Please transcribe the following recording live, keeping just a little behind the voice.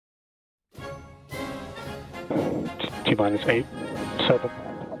minus 8, 7,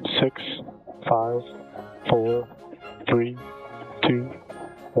 6, 5, 4, 3, 2,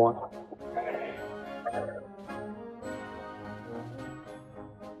 1.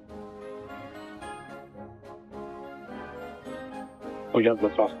 We have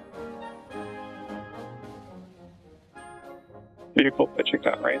liftoff. Vehicle pitching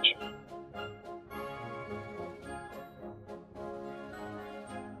down range.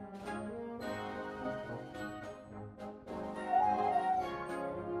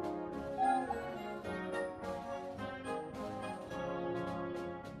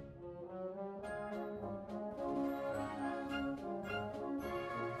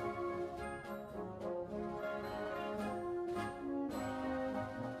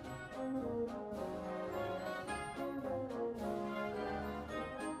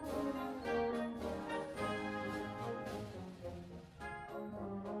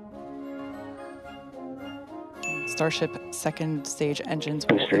 Starship second stage engines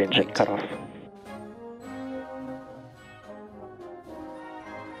will Booster engine ignite. cut off.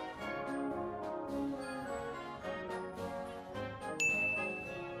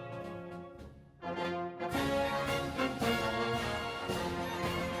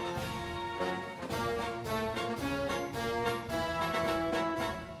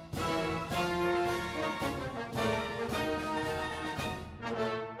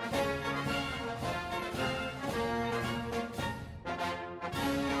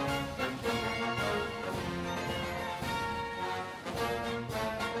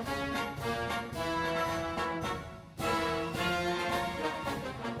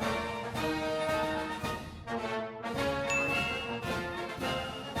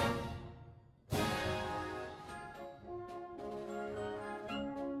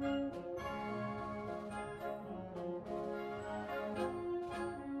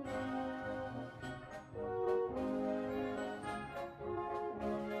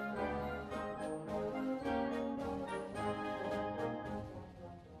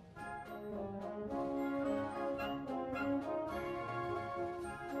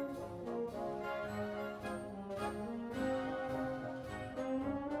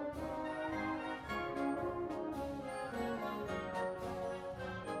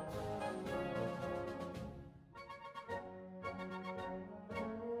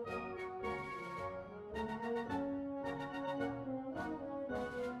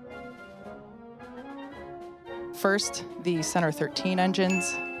 First, the center 13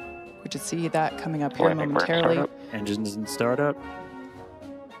 engines. We should see that coming up here momentarily. Engines in startup.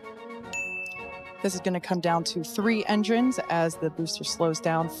 This is going to come down to 3 engines as the booster slows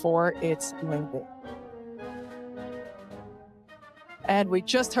down for its landing. And we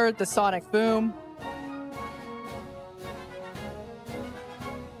just heard the sonic boom.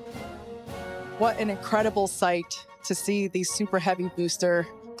 What an incredible sight to see the super heavy booster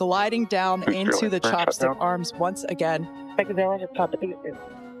gliding down into the chopstick arms once again.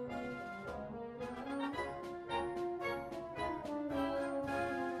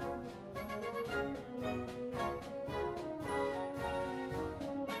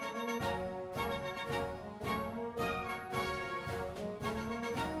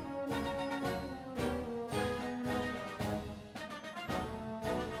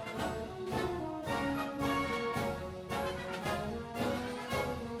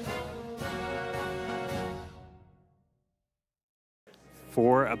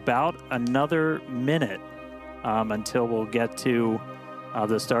 For about another minute until we'll get to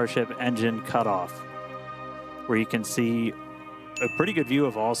the Starship engine cutoff, where you can see a pretty good view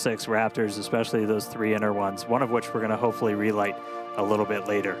of all 6 Raptors, especially those 3 inner ones, one of which we're going to hopefully relight a little bit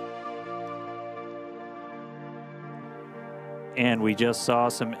later. And we just saw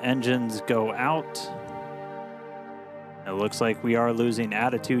some engines go out. It looks like we are losing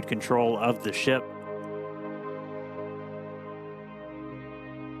attitude control of the ship.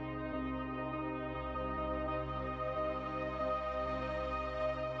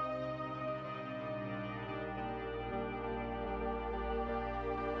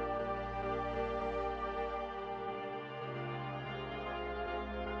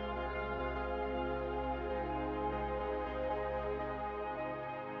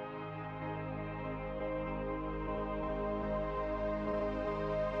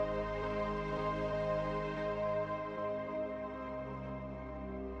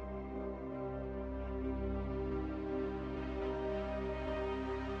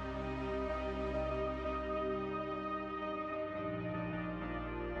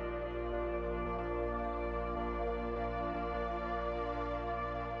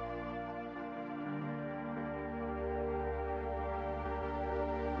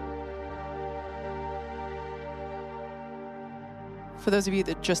 For those of you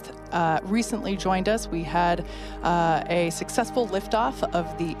that just recently joined us, we had a successful liftoff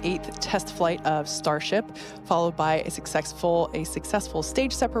of the 8th test flight of Starship, followed by a successful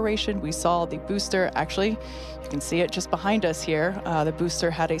stage separation. We saw the booster, actually, you can see it just behind us here. The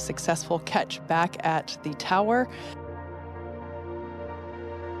booster had a successful catch back at the tower.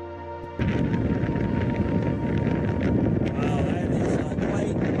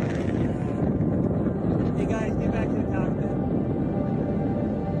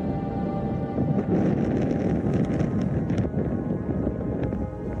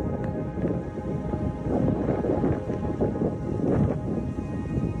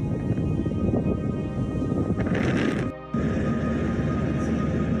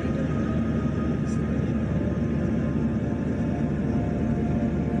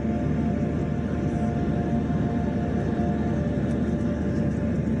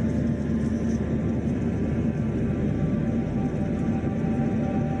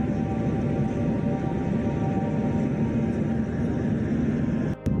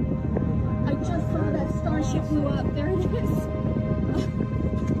 Starship blew up. There it is.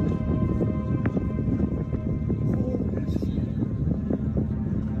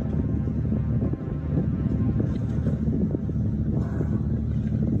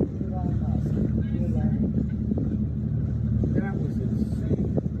 That was insane.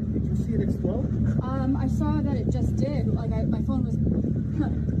 Did you see it explode? I saw that it just did. Like my phone was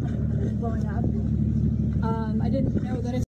blowing up. I didn't know that it